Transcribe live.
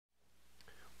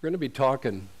We're going to be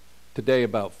talking today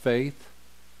about faith,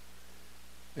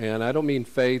 and I don't mean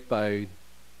faith by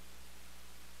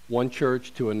one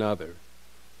church to another.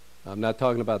 I'm not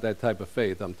talking about that type of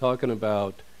faith. I'm talking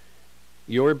about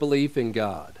your belief in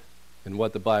God and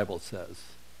what the Bible says.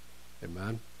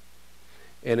 Amen?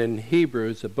 And in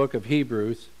Hebrews, the book of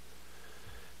Hebrews,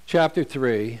 chapter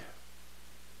 3,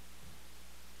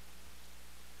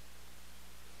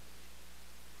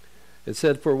 it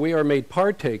said, "For we are made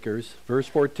partakers," verse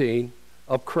 14,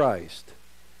 "of Christ."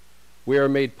 We are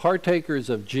made partakers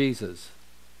of Jesus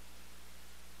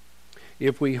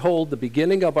if we hold the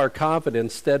beginning of our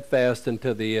confidence steadfast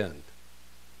unto the end.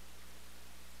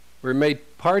 We're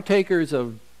made partakers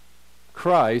of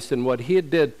Christ and what He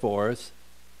did for us.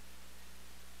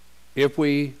 If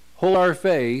we hold our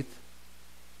faith,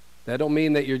 that don't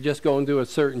mean that you're just going to a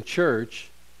certain church,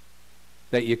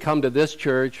 that you come to this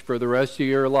church for the rest of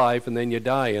your life and then you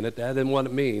die in it. That isn't what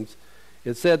it means.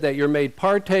 It said that you're made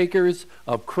partakers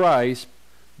of Christ,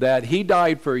 that He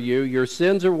died for you, your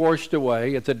sins are washed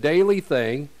away. It's a daily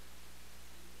thing.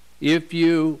 If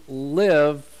you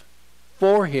live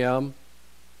for Him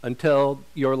until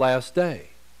your last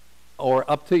day, or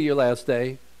up to your last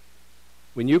day,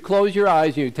 when you close your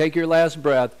eyes and you take your last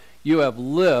breath, you have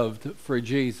lived for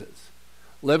Jesus.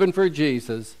 Living for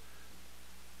Jesus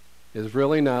is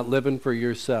really not living for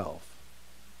yourself.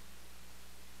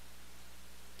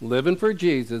 Living for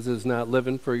Jesus is not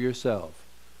living for yourself.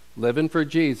 Living for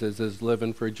Jesus is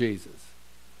living for Jesus.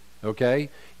 Okay?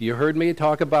 You heard me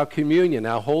talk about communion,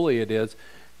 how holy it is,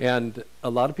 and a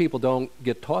lot of people don't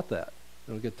get taught that.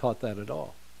 They don't get taught that at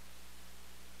all.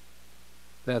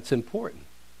 That's important.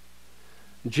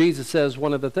 Jesus says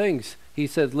one of the things, He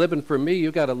says, living for me,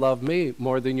 you got to love me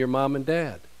more than your mom and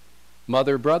dad,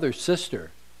 mother, brother,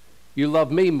 sister. You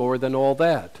love me more than all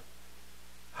that.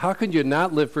 How could you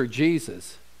not live for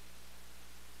Jesus?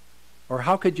 Or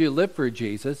how could you live for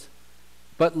Jesus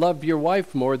but love your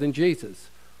wife more than Jesus?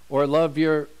 Or love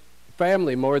your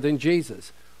family more than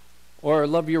Jesus? Or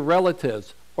love your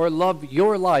relatives? Or love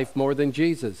your life more than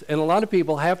Jesus? And a lot of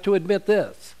people have to admit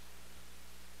this.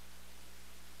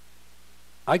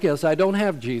 I guess I don't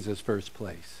have Jesus first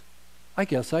place. I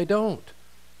guess I don't.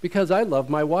 Because I love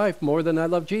my wife more than I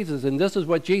love Jesus. And this is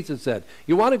what Jesus said.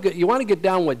 You want to get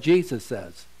down what Jesus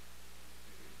says.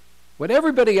 What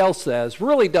everybody else says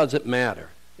really doesn't matter.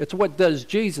 It's what does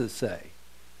Jesus say.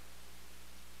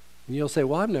 And you'll say,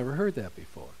 well, I've never heard that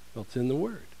before. Well, it's in the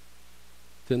Word.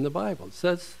 It's in the Bible. It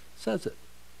says it.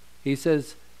 He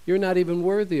says, you're not even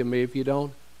worthy of me if you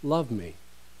don't love me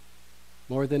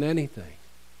more than anything.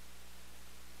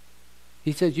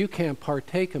 He says, you can't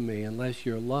partake of me unless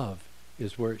your love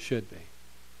is where it should be.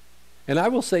 And I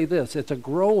will say this, it's a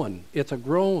growing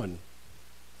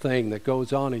thing that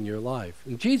goes on in your life.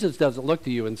 And Jesus doesn't look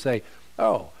to you and say,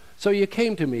 oh, so you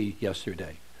came to me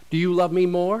yesterday. Do you love me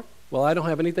more? Well, I don't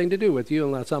have anything to do with you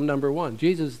unless I'm number one.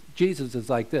 Jesus is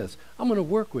like this. I'm going to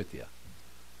work with you.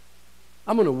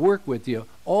 I'm going to work with you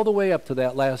all the way up to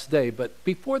that last day. But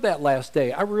before that last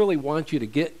day, I really want you to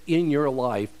get in your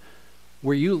life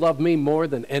where you love me more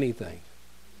than anything.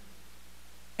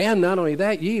 And not only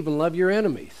that, you even love your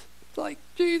enemies. It's like,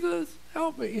 Jesus,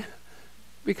 help me.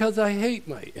 Because I hate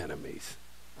my enemies.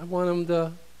 I want them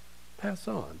to pass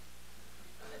on.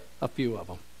 A few of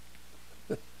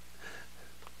them.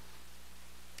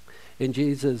 And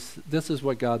Jesus, this is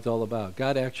what God's all about.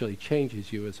 God actually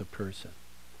changes you as a person.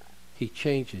 He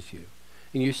changes you.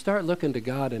 And you start looking to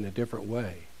God in a different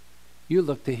way. You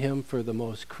look to Him for the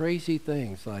most crazy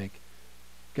things like,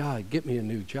 God, get me a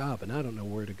new job and I don't know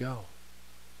where to go.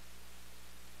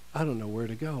 I don't know where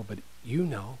to go, but you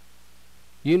know.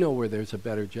 You know where there's a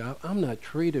better job. I'm not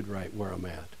treated right where I'm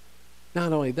at.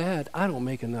 Not only that, I don't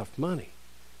make enough money.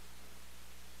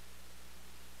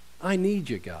 I need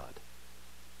you, God.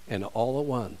 And all at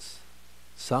once,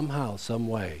 somehow, some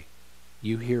way,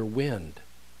 you hear wind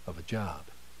of a job.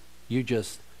 You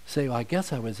just say, well, I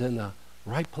guess I was in the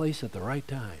right place at the right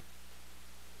time.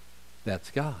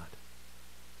 That's God.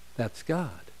 That's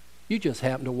God. You just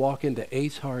happened to walk into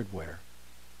Ace Hardware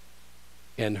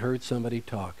and heard somebody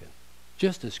talking.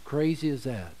 Just as crazy as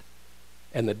that.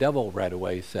 And the devil right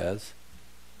away says,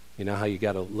 you know how you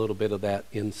got a little bit of that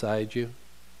inside you?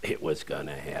 It was going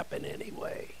to happen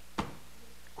anyway.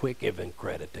 Quit giving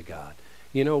credit to God.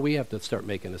 You know, we have to start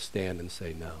making a stand and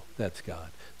say, no, that's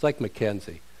God. It's like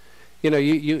Mackenzie. You know,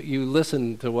 you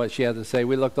listen to what she had to say.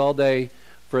 We looked all day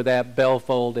for that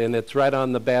bellfold, and it's right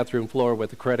on the bathroom floor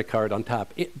with the credit card on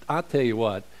top. I'll tell you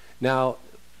what. Now,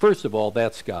 first of all,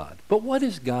 that's God. But what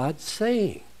is God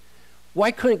saying?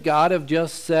 Why couldn't God have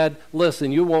just said,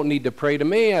 listen, you won't need to pray to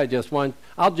me. I'll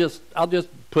just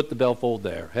put the billfold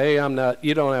there. Hey,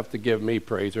 you don't have to give me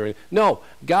praise or anything. No,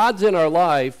 God's in our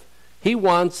life. He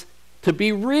wants to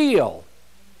be real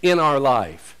in our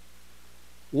life.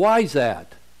 Why is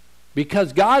that?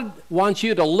 Because God wants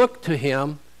you to look to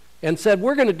him and said,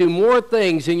 we're going to do more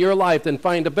things in your life than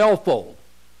find a billfold.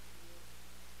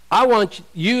 I want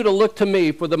you to look to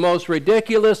me for the most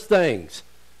ridiculous things.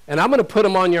 And I'm going to put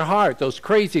them on your heart, those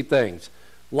crazy things.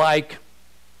 Like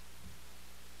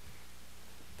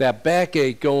that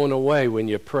backache going away when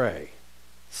you pray.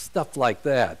 Stuff like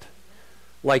that.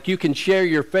 Like you can share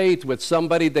your faith with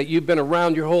somebody that you've been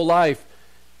around your whole life,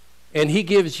 and he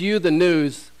gives you the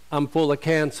news, I'm full of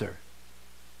cancer.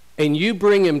 And you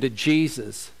bring him to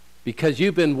Jesus because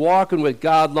you've been walking with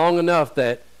God long enough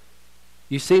that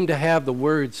you seem to have the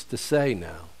words to say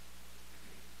now.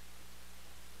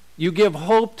 You give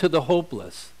hope to the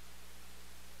hopeless.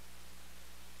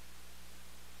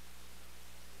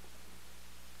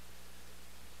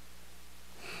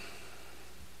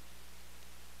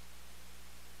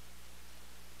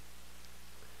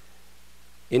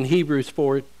 In Hebrews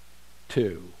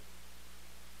 4:2,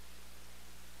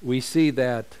 we see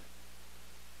that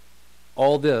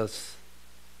all this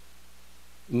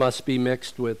must be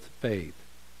mixed with faith.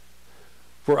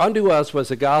 For unto us was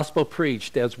the gospel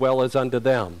preached as well as unto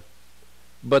them.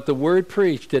 But the word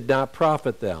preached did not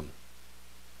profit them.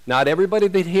 Not everybody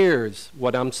that hears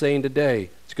what I'm saying today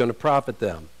is going to profit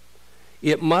them.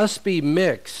 It must be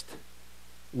mixed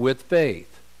with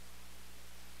faith.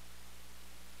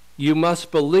 You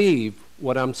must believe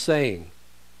what I'm saying.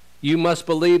 You must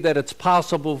believe that it's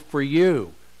possible for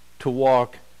you to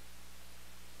walk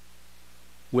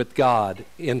with God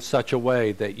in such a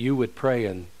way that you would pray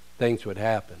and things would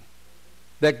happen.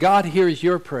 That God hears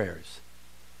your prayers.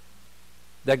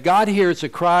 That God hears the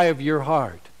cry of your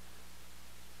heart.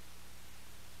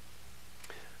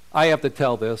 I have to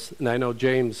tell this, and I know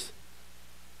James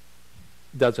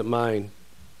doesn't mind,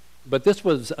 but this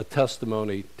was a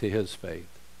testimony to his faith.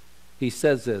 He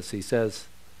says this, he says,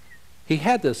 he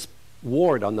had this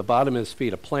wart on the bottom of his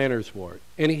feet, a planter's wart,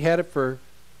 and he had it for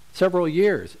several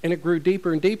years, and it grew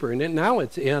deeper and deeper, and now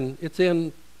it's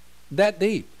in that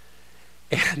deep.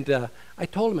 And I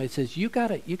told him, I says, you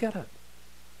gotta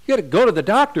go to the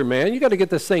doctor, man. You got to get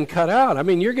this thing cut out. I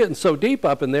mean, you're getting so deep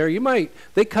up in there,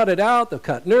 they cut it out, they'll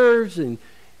cut nerves, and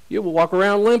you will walk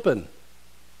around limping.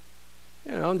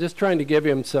 You know, I'm just trying to give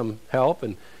him some help,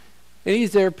 and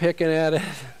he's there picking at it.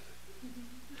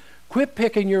 Quit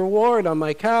picking your wart on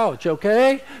my couch,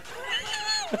 okay?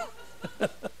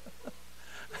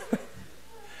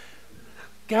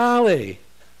 Golly,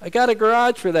 I got a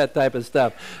garage for that type of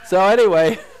stuff. So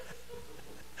anyway,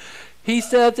 he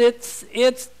says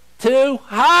it's too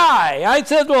high. I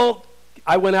said, well,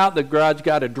 I went out in the garage,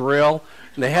 got a drill,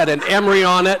 and they had an emery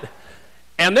on it.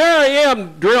 And there I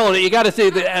am drilling it. You got to see,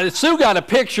 Sue got a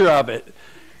picture of it.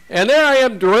 And there I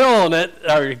am drilling it,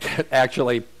 or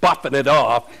actually buffing it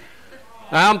off.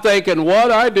 I'm thinking, what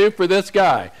I do for this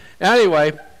guy?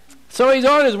 Anyway, so he's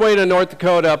on his way to North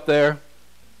Dakota up there.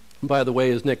 By the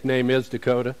way, his nickname is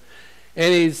Dakota.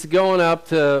 And he's going up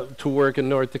to work in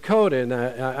North Dakota,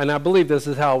 and I believe this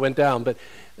is how it went down. But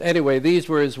anyway, these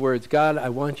were his words. God, I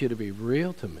want you to be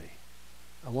real to me.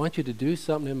 I want you to do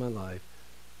something in my life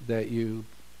that you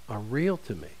are real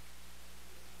to me.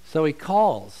 So he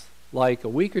calls like a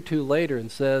week or two later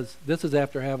and says, this is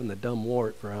after having the dumb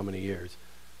wart for how many years?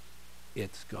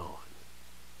 It's gone.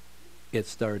 It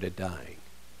started dying.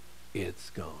 It's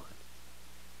gone.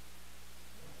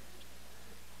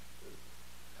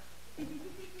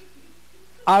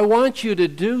 I want you to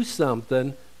do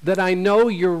something that I know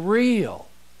you're real.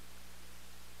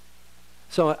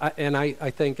 So,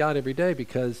 I thank God every day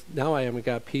because now I haven't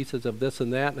got pieces of this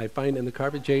and that, and I find in the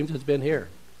carpet, James has been here.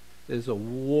 There's a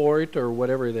wart or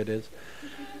whatever that is.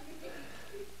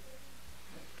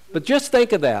 But just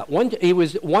think of that.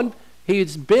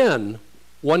 He's been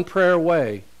one prayer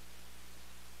away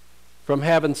from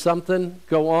having something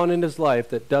go on in his life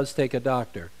that does take a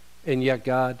doctor, and yet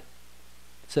God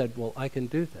said, well, I can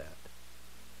do that.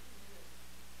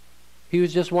 He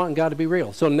was just wanting God to be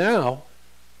real. So now,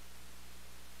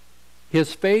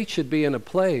 his faith should be in a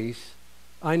place,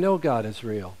 I know God is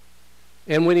real.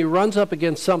 And when he runs up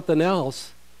against something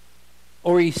else,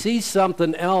 or he sees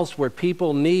something else where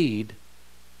people need,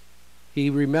 he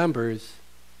remembers,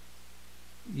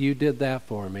 you did that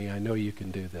for me, I know you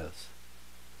can do this.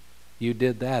 You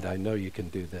did that, I know you can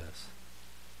do this.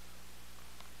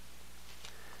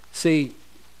 See,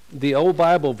 the old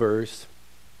Bible verse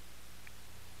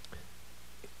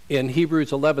in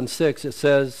Hebrews 11:6, it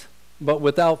says, but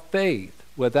without faith,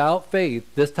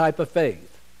 this type of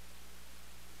faith,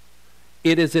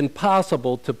 it is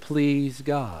impossible to please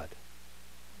God.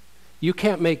 You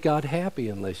can't make God happy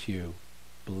unless you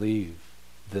believe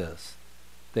this,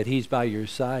 that he's by your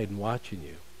side and watching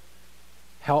you.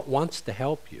 Wants to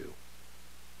help you.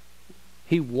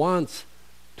 He wants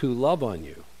to love on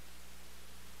you.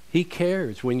 He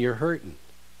cares when you're hurting.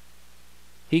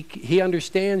 He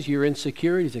understands your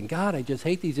insecurities. And God, I just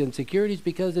hate these insecurities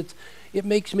because it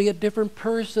makes me a different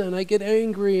person. I get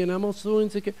angry and I'm also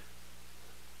insecure.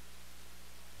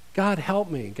 God, help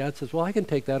me. And God says, well, I can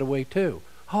take that away too.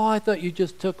 Oh, I thought you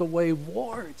just took away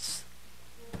warts.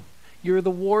 You're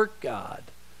the wart God.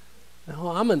 No,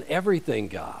 I'm an everything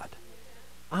God.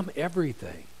 I'm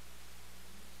everything.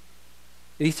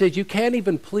 And he says you can't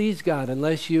even please God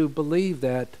unless you believe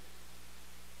that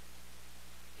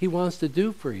he wants to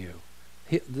do for you.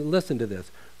 Listen to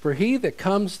this. For he that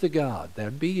comes to God,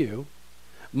 that'd be you,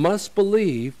 must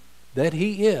believe that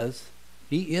he is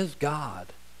God.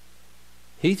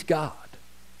 He's God.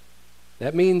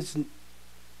 That means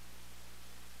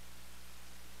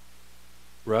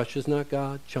Russia's not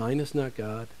God, China's not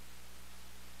God,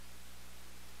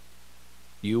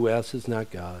 U.S. is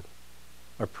not God,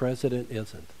 our president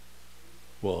isn't.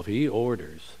 Well, if he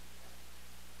orders,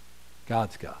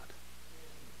 God's God.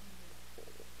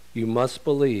 You must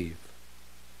believe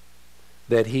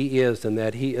that he is, and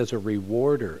that he is a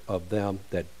rewarder of them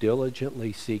that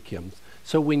diligently seek him.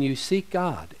 So when you seek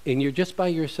God and you're just by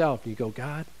yourself, you go,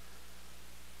 God,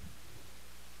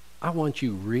 I want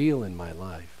you real in my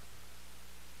life.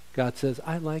 God says,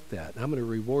 I like that. I'm going to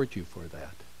reward you for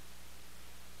that.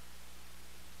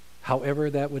 However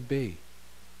that would be.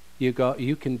 You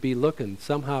can be looking,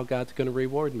 somehow God's going to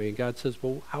reward me. And God says,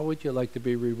 well, how would you like to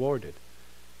be rewarded?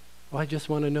 Well, I just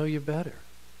want to know you better.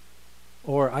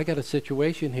 Or I got a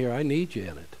situation here, I need you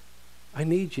in it. I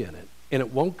need you in it. And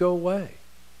it won't go away.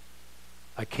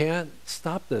 I can't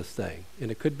stop this thing.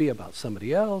 And it could be about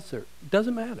somebody else, or it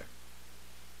doesn't matter.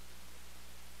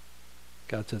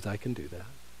 God says, I can do that.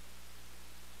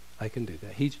 I can do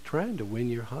that. He's trying to win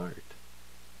your heart.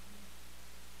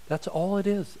 That's all it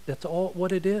is. That's all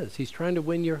what it is. He's trying to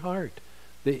win your heart.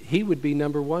 He would be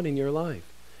number one in your life.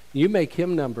 You make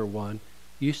him number one,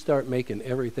 you start making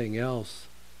everything else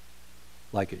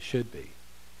like it should be.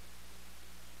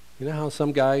 You know how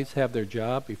some guys have their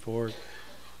job before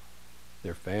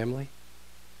their family?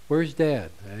 Where's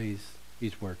Dad?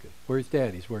 He's working. Where's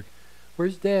Dad? He's working.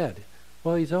 Where's Dad?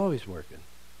 Well, he's always working.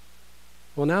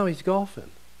 Well, now he's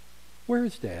golfing.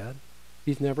 Where's Dad?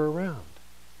 He's never around.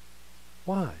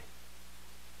 Why?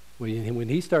 When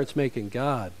he starts making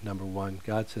God number one,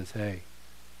 God says, hey,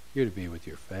 you're to be with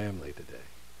your family today.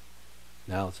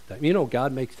 Now it's time. You know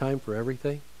God makes time for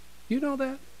everything? You know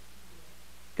that?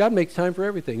 God makes time for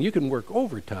everything. You can work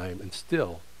overtime and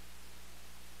still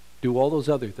do all those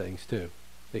other things too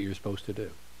that you're supposed to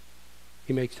do.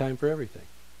 He makes time for everything.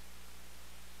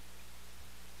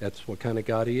 That's what kind of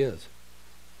God he is.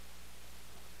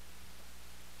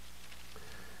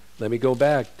 Let me go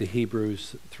back to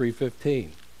Hebrews 3:15.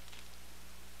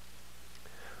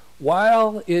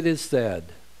 While it is said,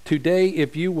 today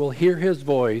if you will hear his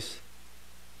voice,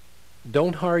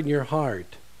 don't harden your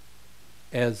heart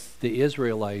as the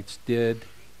Israelites did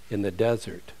in the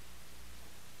desert.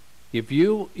 If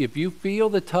you feel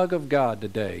the tug of God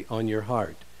today on your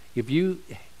heart, if you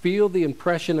feel the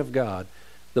impression of God,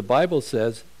 the Bible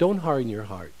says, don't harden your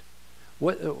heart.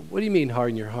 What do you mean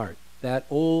harden your heart? That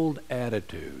old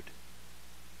attitude.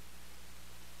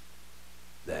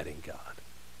 That ain't God.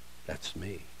 That's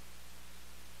me.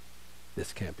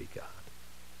 This can't be God.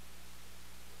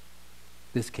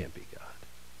 This can't be God.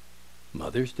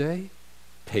 Mother's Day?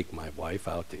 Take my wife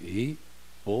out to eat?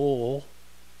 Oh,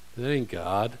 that ain't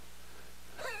God.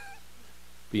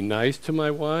 Be nice to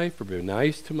my wife or be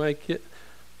nice to my kid.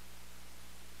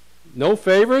 No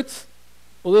favorites?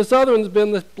 Well, this other one's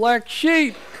been the black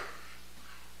sheep.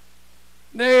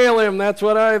 Nail him, that's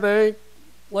what I think.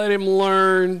 Let him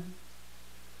learn.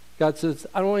 God says,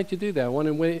 I don't want you to do that.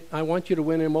 I want you to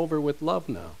win him over with love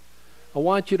now. I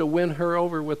want you to win her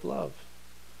over with love.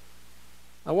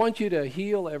 I want you to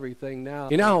heal everything now.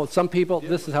 You know, some people,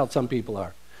 this is how some people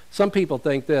are. Some people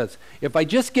think this, if I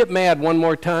just get mad one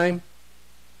more time,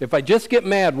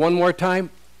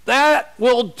 that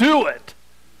will do it.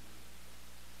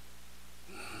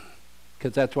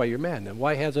 Because that's why you're mad. And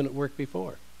why hasn't it worked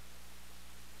before?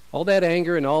 All that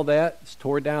anger and all that is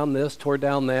tore down this, tore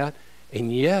down that.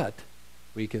 And yet,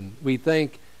 we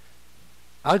think,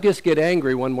 I'll just get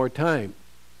angry one more time.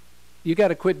 You got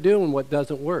to quit doing what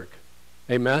doesn't work.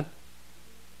 Amen?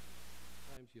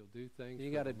 Sometimes you'll do things.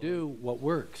 You got to do what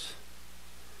works.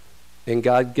 And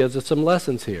God gives us some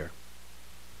lessons here.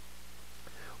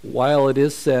 While it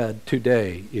is said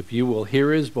today, if you will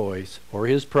hear his voice or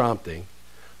his prompting,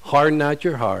 harden not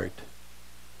your heart.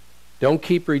 Don't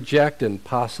keep rejecting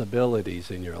possibilities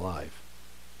in your life.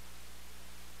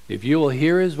 If you will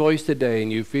hear his voice today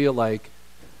and you feel like,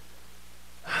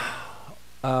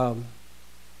 and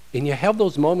you have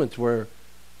those moments where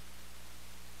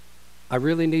I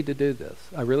really need to do this.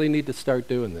 I really need to start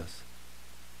doing this.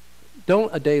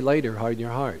 Don't a day later harden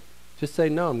your heart. Just say,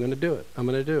 no, I'm going to do it. I'm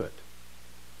going to do it.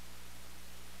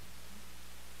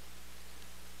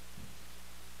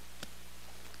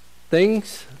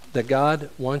 Things that God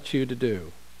wants you to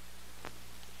do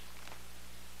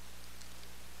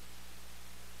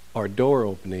are door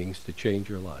openings to change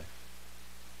your life.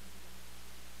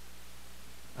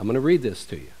 I'm going to read this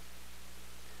to you.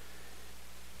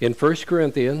 In 1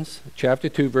 Corinthians chapter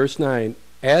 2, verse 9,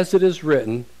 as it is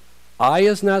written, eye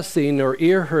has not seen nor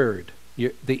ear heard,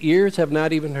 the ears have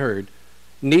not even heard,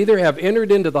 neither have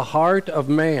entered into the heart of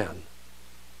man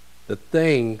the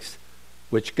things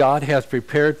which God has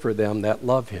prepared for them that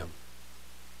love him.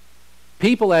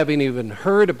 People haven't even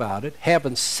heard about it,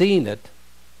 haven't seen it.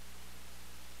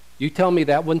 You tell me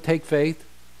that wouldn't take faith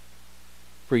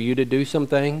for you to do some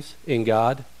things in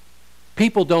God?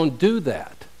 People don't do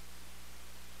that.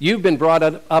 You've been brought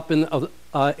up in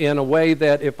a way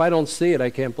that if I don't see it, I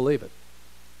can't believe it.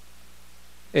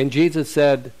 And Jesus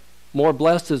said, more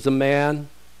blessed is the man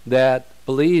that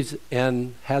believes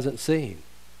and hasn't seen.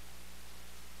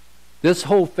 This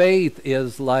whole faith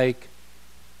is like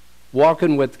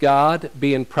walking with God,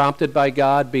 being prompted by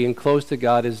God, being close to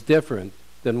God is different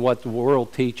than what the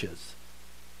world teaches.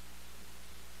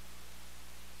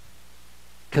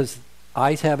 Because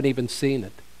eyes haven't even seen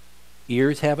it.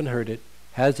 Ears haven't heard it.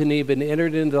 Hasn't even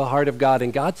entered into the heart of God.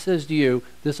 And God says to you,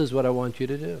 this is what I want you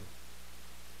to do.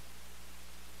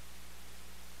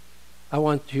 I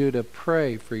want you to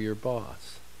pray for your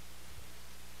boss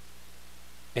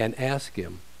and ask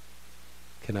him,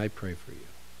 can I pray for you?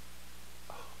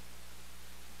 Oh.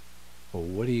 Well,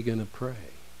 what are you going to pray?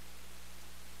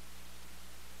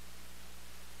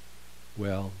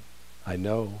 Well, I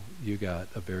know you got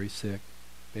a very sick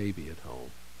baby at home,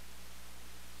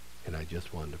 and I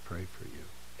just wanted to pray for you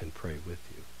and pray with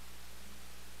you.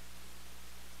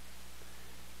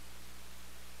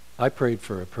 I prayed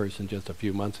for a person just a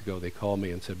few months ago. They called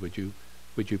me and said, would you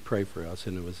pray for us?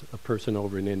 And it was a person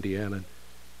over in Indiana.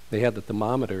 They had the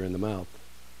thermometer in the mouth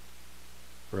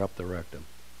or up the rectum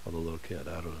of the little kid.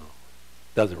 I don't know.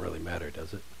 Doesn't really matter,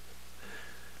 does it?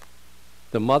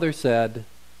 The mother said,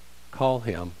 call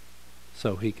him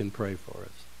so he can pray for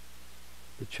us.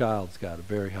 The child's got a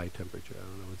very high temperature. I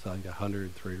don't know, it's like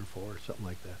 103 or 4 or something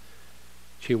like that.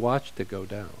 She watched it go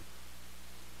down.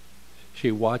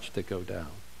 She watched it go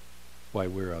down while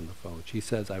we were on the phone. She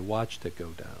says, I watched it go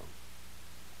down.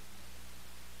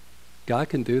 God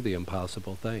can do the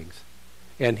impossible things.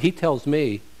 And he tells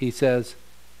me, he says,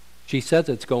 she says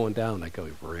it's going down. I go,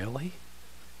 really?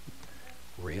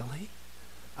 Really?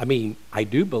 I mean, I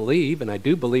do believe, and I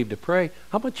do believe to pray.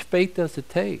 How much faith does it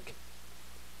take?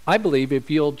 I believe if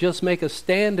you'll just make a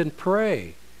stand and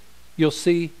pray, you'll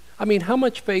see. I mean, how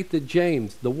much faith did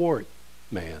James, the wart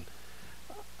man,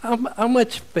 how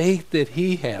much faith did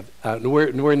he have?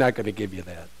 We're not going to give you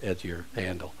that as your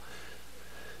handle.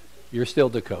 You're still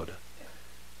Dakota.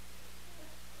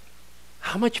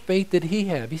 How much faith did he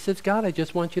have? He says, God, I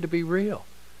just want you to be real.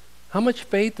 How much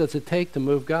faith does it take to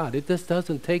move God? It just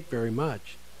doesn't take very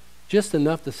much. Just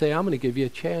enough to say, I'm going to give you a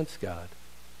chance, God.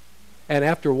 And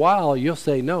after a while, you'll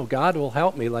say, no, God will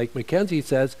help me. Like Mackenzie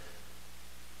says,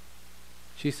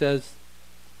 she says,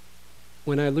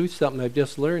 when I lose something, I've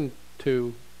just learned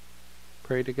to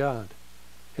pray to God.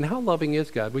 And how loving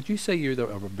is God? Would you say you're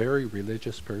a very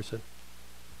religious person?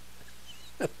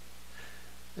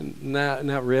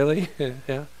 Not really.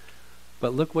 Yeah.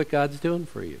 But look what God's doing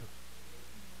for you.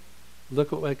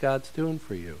 Look at what God's doing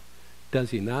for you.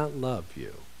 Does he not love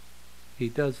you? He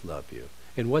does love you.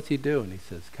 And what's he doing? He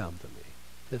says, come to me.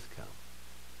 Just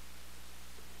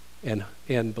come.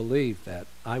 And believe that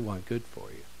I want good for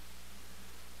you.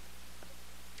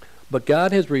 But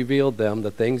God has revealed them, the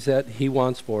things that he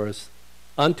wants for us,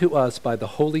 unto us by the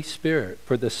Holy Spirit.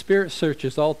 For the Spirit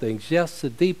searches all things, yes, the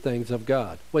deep things of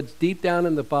God. What's deep down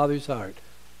in the Father's heart.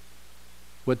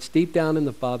 What's deep down in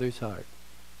the Father's heart.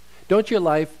 Don't you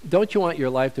want your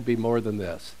life to be more than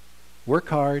this? Work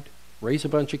hard, raise a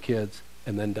bunch of kids,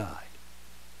 and then die.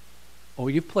 Oh,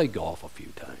 you've played golf a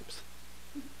few times.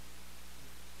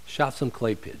 Shot some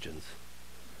clay pigeons.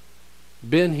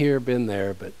 Been here, been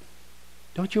there, but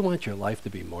don't you want your life to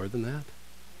be more than that?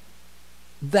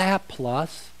 That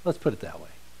plus, let's put it that way.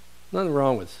 Nothing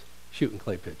wrong with shooting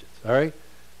clay pigeons, all right?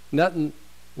 Nothing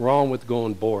wrong with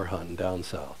going boar hunting down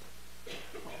south.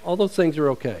 All those things are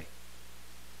okay.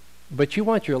 But you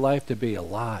want your life to be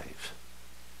alive.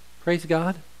 Praise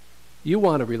God. You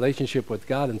want a relationship with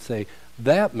God and say,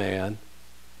 that man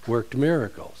worked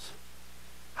miracles.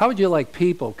 How would you like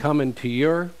people coming to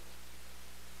your,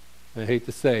 I hate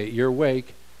to say it, your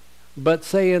wake, but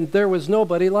saying there was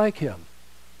nobody like him?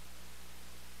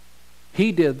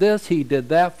 He did this, he did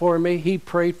that for me, he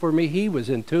prayed for me, he was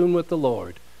in tune with the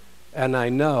Lord. And I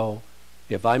know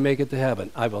if I make it to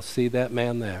heaven, I will see that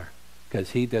man there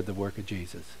because he did the work of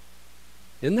Jesus.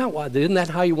 Isn't that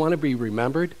how you want to be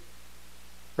remembered?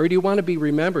 Or do you want to be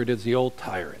remembered as the old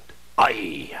tyrant?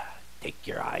 Aye, take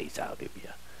your eyes out of you.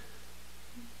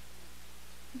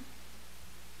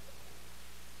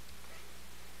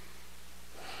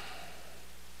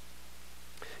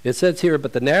 It says here,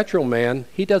 but the natural man,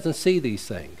 he doesn't see these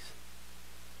things.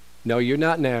 No, you're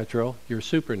not natural, you're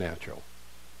supernatural.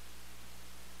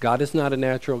 God is not a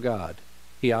natural God.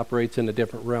 He operates in a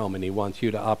different realm, and he wants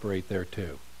you to operate there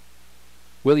too.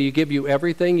 Will he give you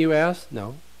everything you ask?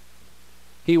 No.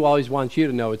 He always wants you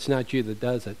to know it's not you that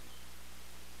does it.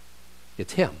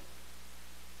 It's him.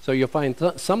 So you'll find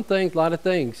some things, a lot of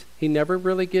things, he never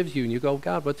really gives you. And you go,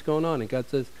 God, what's going on? And God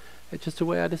says, it's just the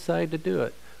way I decided to do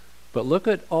it. But look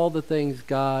at all the things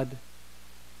God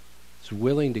is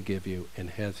willing to give you and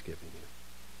has given you.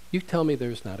 You tell me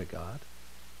there's not a God?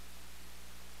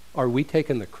 Are we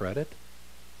taking the credit?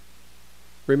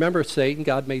 Remember Satan?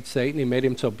 God made Satan. He made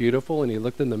him so beautiful, and he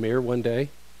looked in the mirror one day.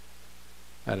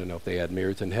 I don't know if they had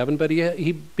mirrors in heaven, but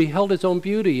he beheld his own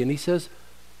beauty, and he says,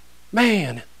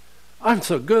 man, I'm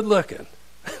so good looking.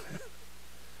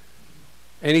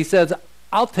 And he says,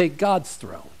 I'll take God's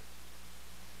throne.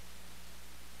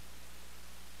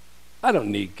 I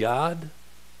don't need God.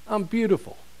 I'm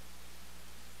beautiful.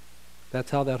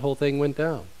 That's how that whole thing went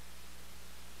down.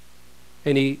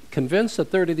 And he convinced a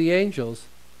third of the angels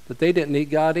that they didn't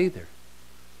need God either.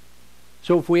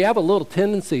 So if we have a little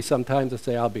tendency sometimes to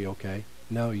say, I'll be okay.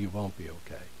 No, you won't be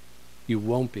okay. You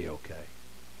won't be okay.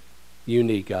 You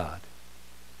need God.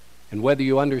 And whether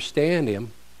you understand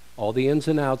him, all the ins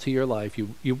and outs of your life,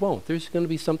 you won't. There's going to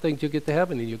be some things you'll get to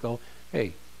heaven and you go,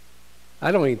 hey,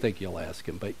 I don't even think you'll ask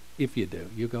him, but if you do,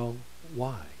 you go,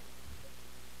 why?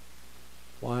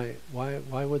 Why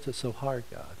was it so hard,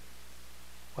 God?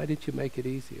 Why didn't you make it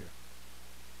easier?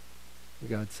 And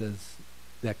God says,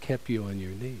 that kept you on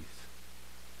your knees.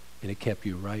 And it kept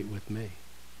you right with me.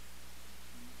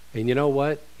 And you know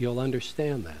what? You'll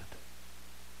understand that.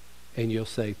 And you'll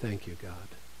say, thank you, God.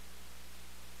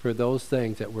 For those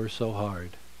things that were so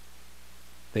hard,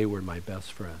 they were my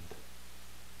best friend.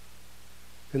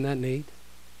 Isn't that neat?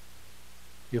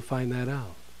 You'll find that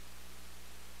out.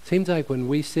 Seems like when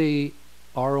we see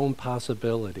our own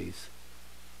possibilities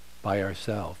by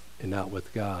ourselves and not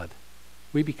with God,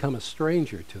 we become a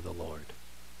stranger to the Lord.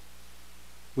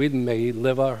 We may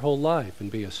live our whole life and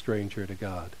be a stranger to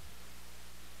God.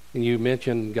 And you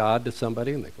mention God to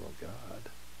somebody and they go, God.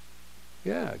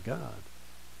 Yeah, God.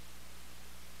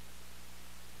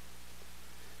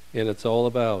 And it's all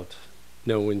about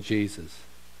knowing Jesus.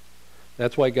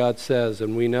 That's why God says,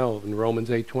 and we know in Romans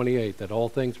 8:28, that all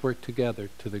things work together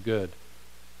to the good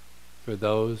for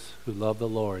those who love the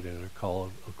Lord and are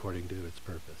called according to its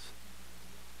purpose.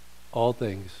 All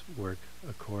things work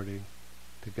according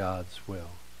to God's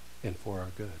will and for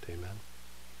our good. Amen.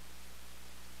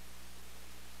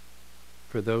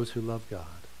 For those who love God.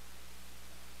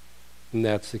 And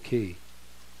that's the key.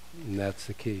 And that's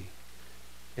the key.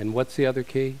 And what's the other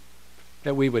key?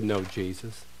 That we would know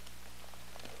Jesus.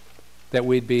 That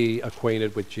we'd be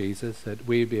acquainted with Jesus. That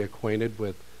we'd be acquainted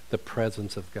with the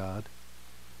presence of God.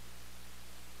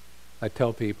 I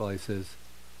tell people, I says,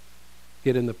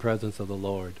 get in the presence of the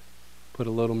Lord. Put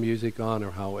a little music on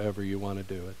or however you want to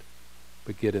do it.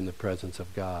 But get in the presence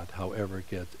of God, however it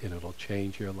gets, and it'll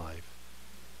change your life.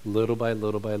 Little by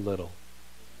little by little.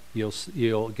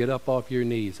 You'll get up off your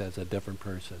knees as a different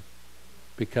person.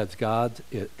 Because God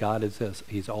is this.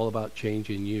 He's all about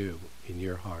changing you in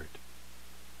your heart.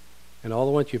 And all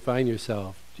at once you find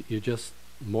yourself, you're just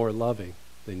more loving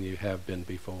than you have been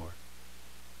before.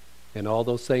 And all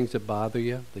those things that bother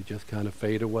you, they just kind of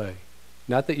fade away.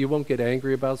 Not that you won't get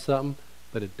angry about something,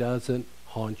 but it doesn't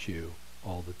haunt you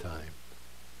all the time.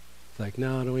 It's like,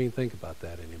 no, I don't even think about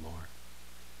that anymore.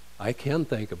 I can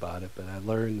think about it, but I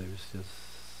learned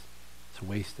it's a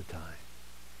waste of time.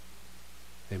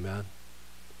 Amen?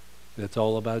 And it's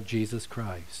all about Jesus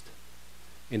Christ.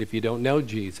 And if you don't know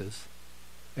Jesus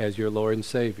as your Lord and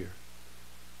Savior,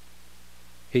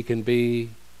 he can be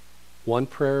one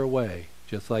prayer away,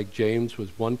 just like James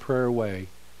was one prayer away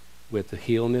with the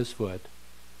heel in his foot.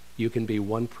 you can be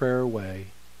one prayer away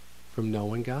from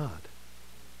knowing God.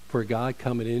 For God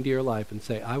coming into your life and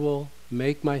say, I will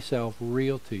make myself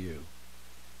real to you.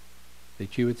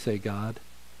 That you would say, God,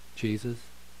 Jesus,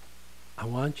 I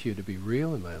want you to be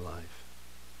real in my life.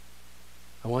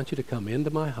 I want you to come into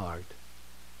my heart,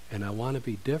 and I want to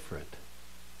be different.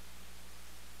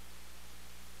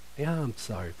 Yeah, I'm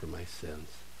sorry for my sins.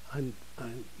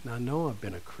 I know I've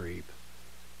been a creep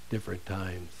different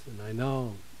times, and I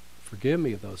know, forgive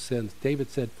me of those sins. David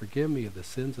said, forgive me of the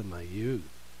sins of my youth.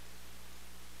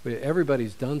 But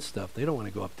everybody's done stuff. They don't want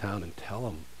to go uptown and tell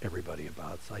them everybody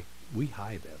about it. It's like we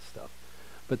hide that stuff.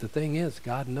 But the thing is,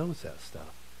 God knows that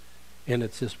stuff. And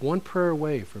it's just one prayer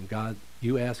away from God,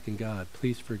 you asking God,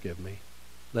 please forgive me.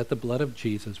 Let the blood of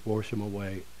Jesus wash them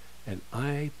away. And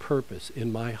I purpose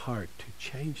in my heart to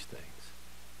change things.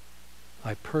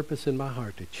 I purpose in my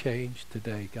heart to change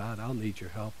today. God, I'll need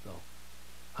your help, though.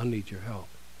 I'll need your help.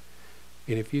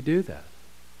 And if you do that,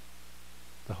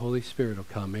 the Holy Spirit will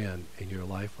come in and your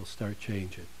life will start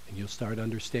changing. And you'll start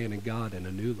understanding God in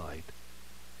a new light,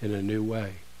 in a new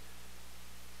way.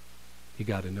 You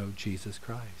got to know Jesus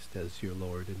Christ as your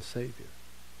Lord and Savior.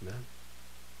 Amen?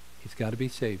 He's got to be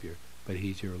Savior, but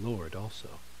he's your Lord also.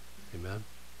 Amen?